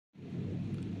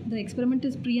The experiment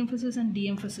is pre-emphasis and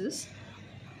de-emphasis.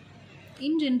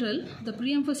 In general, the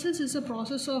pre-emphasis is a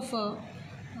process of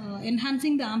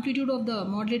enhancing the amplitude of the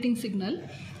modulating signal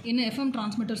in a FM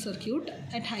transmitter circuit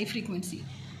at high frequency.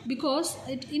 Because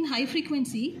in high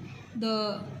frequency,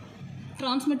 the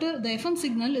FM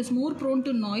signal is more prone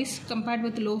to noise compared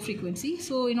with low frequency.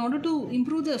 So in order to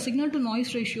improve the signal to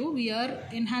noise ratio, we are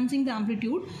enhancing the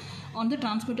amplitude on the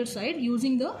transmitter side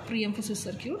using the pre-emphasis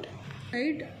circuit.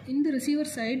 In the receiver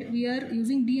side, we are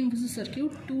using de-emphasis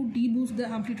circuit to de-boost the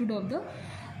amplitude of the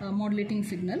modulating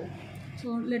signal. So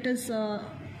let us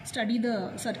study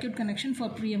the circuit connection for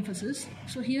pre-emphasis.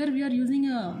 So here we are using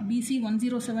a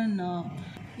BC107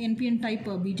 NPN type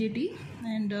BJT,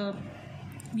 and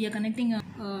we are connecting a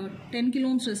 10 kilo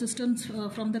ohms resistance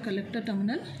from the collector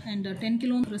terminal and a 10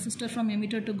 kilo ohms resistor from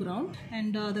emitter to ground,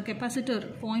 and the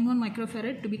capacitor 0.1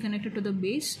 microfarad to be connected to the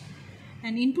base.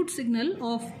 An input signal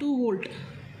of 2 volt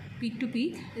peak to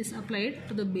peak is applied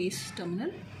to the base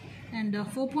terminal, and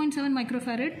 4.7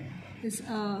 microfarad is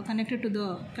connected to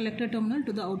the collector terminal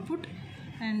to the output,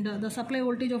 and the supply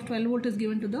voltage of 12 volt is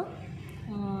given to the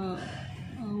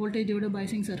voltage divider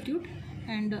biasing circuit,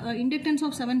 and inductance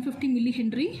of 750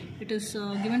 millihenry, it is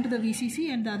given to the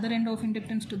VCC, and the other end of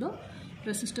inductance to the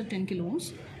resistor 10 kilo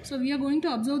ohms. So we are going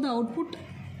to observe the output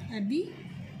at the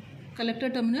collector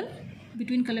terminal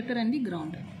between collector and the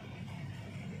ground.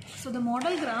 So the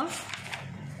model graph,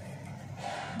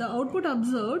 the output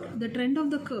observed, the trend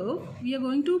of the curve, we are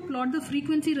going to plot the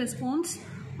frequency response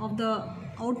of the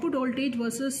output voltage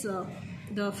versus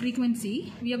the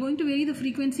frequency. We are going to vary the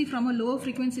frequency from a lower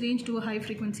frequency range to a high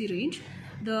frequency range.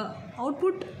 The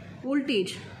output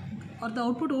voltage or the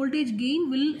output voltage gain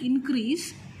will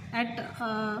increase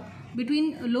at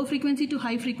between low frequency to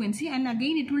high frequency, and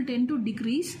again it will tend to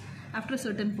decrease after a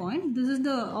certain point. This is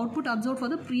the output observed for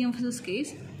the pre-emphasis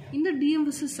case. In the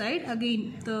de-emphasis side,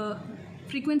 again the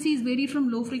frequency is varied from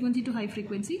low frequency to high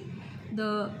frequency.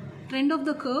 The trend of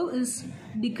the curve is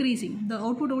decreasing. The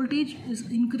output voltage is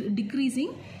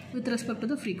decreasing with respect to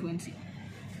the frequency.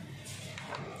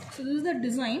 So this is the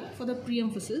design for the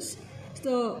pre-emphasis.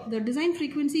 So the design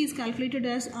frequency is calculated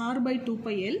as R by 2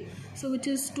 pi L, so which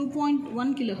is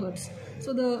 2.1 kilohertz.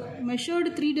 So the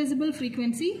measured 3 decibel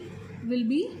frequency will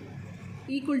be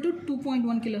equal to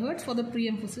 2.1 kilohertz for the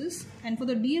pre-emphasis, and for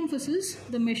the de-emphasis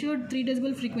the measured 3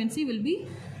 decibel frequency will be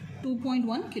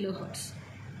 2.1 kilohertz.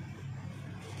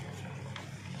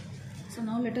 So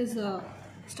now let us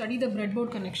study the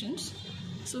breadboard connections.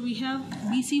 So we have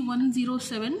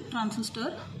BC107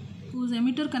 transistor whose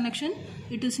emitter connection,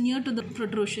 it is near to the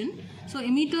protrusion. So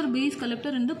emitter base collector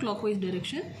in the clockwise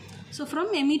direction. So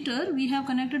from emitter we have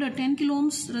connected a 10 kilo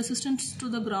ohms resistance to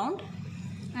the ground,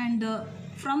 and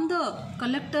from the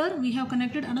collector we have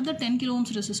connected another 10 kilo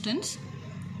ohms resistance.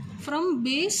 From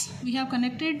base we have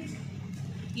connected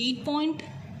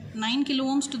 8.9 kilo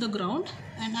ohms to the ground,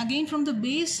 and again from the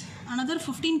base another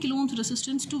 15 kilo ohms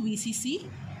resistance to VCC.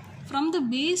 From the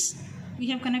base we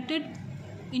have connected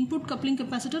input coupling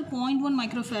capacitor 0.1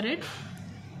 microfarad.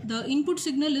 The input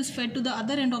signal is fed to the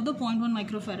other end of the 0.1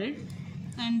 microfarad,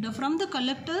 and from the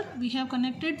collector we have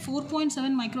connected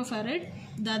 4.7 microfarad.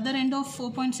 The other end of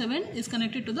 4.7 is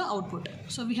connected to the output.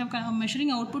 So we have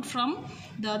measuring output from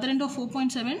the other end of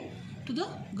 4.7 to the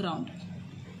ground.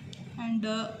 And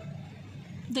the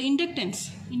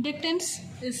inductance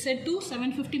is set to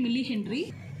 750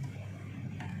 millihenry.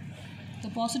 The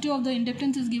positive of the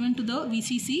inductance is given to the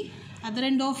VCC. Other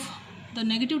end of the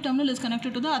negative terminal is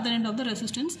connected to the other end of the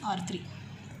resistance R3.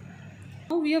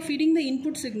 Now we are feeding the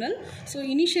input signal. So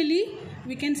initially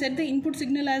we can set the input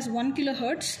signal as 1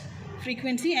 kilohertz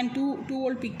frequency and 2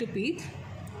 volt peak to peak.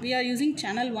 We are using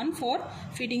channel 1 for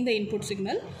feeding the input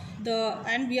signal.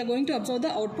 And we are going to observe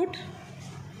the output.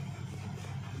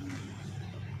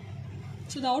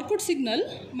 So the output signal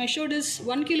measured is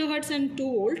 1 kilohertz and 2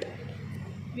 volt.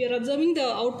 We are observing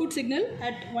the output signal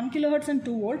at 1 kilohertz and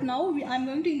 2 volt. Now I am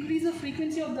going to increase the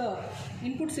frequency of the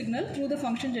input signal through the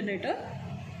function generator.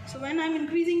 So when I am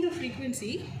increasing the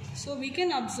frequency, so we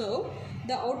can observe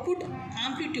the output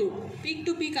amplitude, peak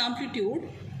to peak amplitude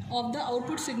of the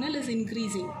output signal is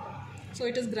increasing. So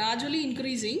it is gradually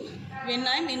increasing when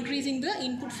I am increasing the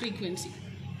input frequency.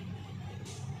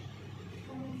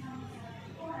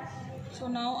 So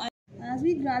now as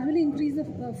we gradually increase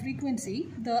the frequency,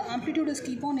 the amplitude is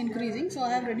keep on increasing. So I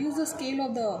have reduced the scale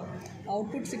of the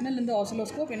output signal in the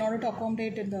oscilloscope in order to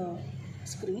accommodate in the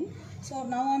screen. So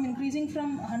now I am increasing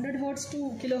from 100 Hz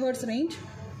to kilohertz range.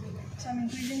 So I am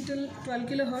increasing till 12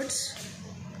 kilohertz,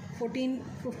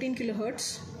 15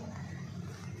 kilohertz.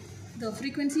 The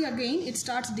frequency again it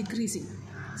starts decreasing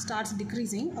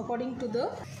according to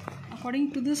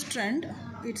according to this trend,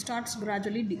 it starts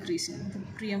gradually decreasing, the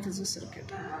pre-emphasis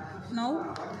circuit.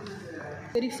 Now,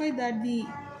 verify that the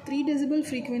 3 decibel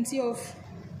frequency of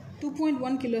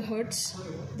 2.1 kilohertz,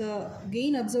 the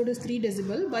gain observed is 3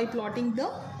 decibel by plotting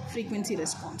the frequency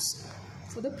response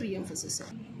for the pre-emphasis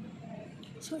circuit.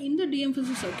 So in the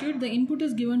de-emphasis circuit, the input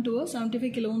is given to a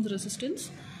 75 kilo ohms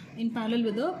resistance in parallel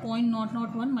with a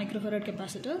 0.001 microfarad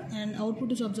capacitor, and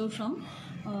output is observed from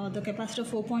the capacitor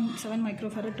 4.7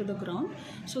 microfarad to the ground.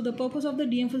 So the purpose of the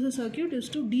de-emphasis circuit is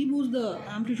to deboost the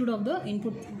amplitude of the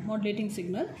input modulating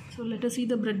signal. So let us see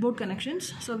the breadboard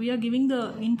connections. So we are giving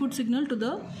the input signal to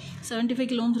the 75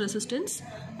 kilo ohms resistance,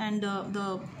 and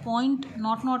the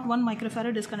 0.001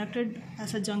 microfarad is connected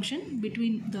as a junction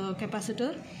between the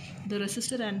capacitor, the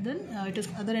resistor, and then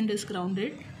other end is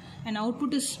grounded, and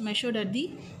output is measured at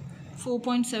the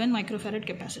 4.7 microfarad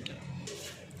capacitor.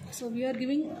 So we are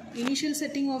giving initial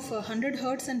setting of 100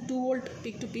 Hz and 2 volt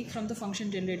peak to peak from the function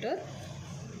generator,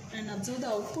 and observe the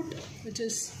output, which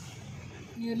is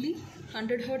nearly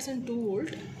 100 Hz and 2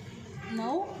 volt.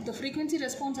 Now the frequency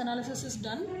response analysis is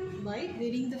done by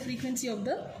varying the frequency of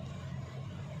the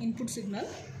input signal,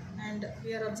 and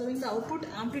we are observing the output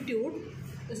amplitude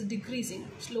is decreasing.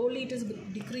 Slowly it is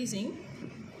decreasing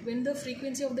when the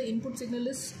frequency of the input signal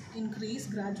is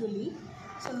increased gradually.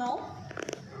 So now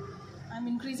I am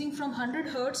increasing from 100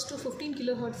 Hz to 15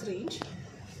 kilohertz range.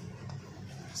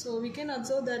 So we can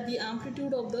observe that the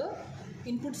amplitude of the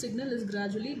input signal is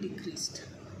gradually decreased.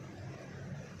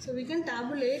 So we can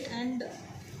tabulate and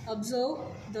observe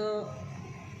the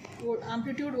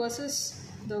amplitude versus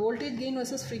the voltage gain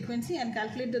versus frequency, and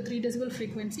calculate the 3 decibel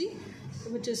frequency,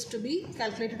 which is to be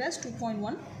calculated as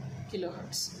 2.1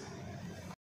 kilohertz.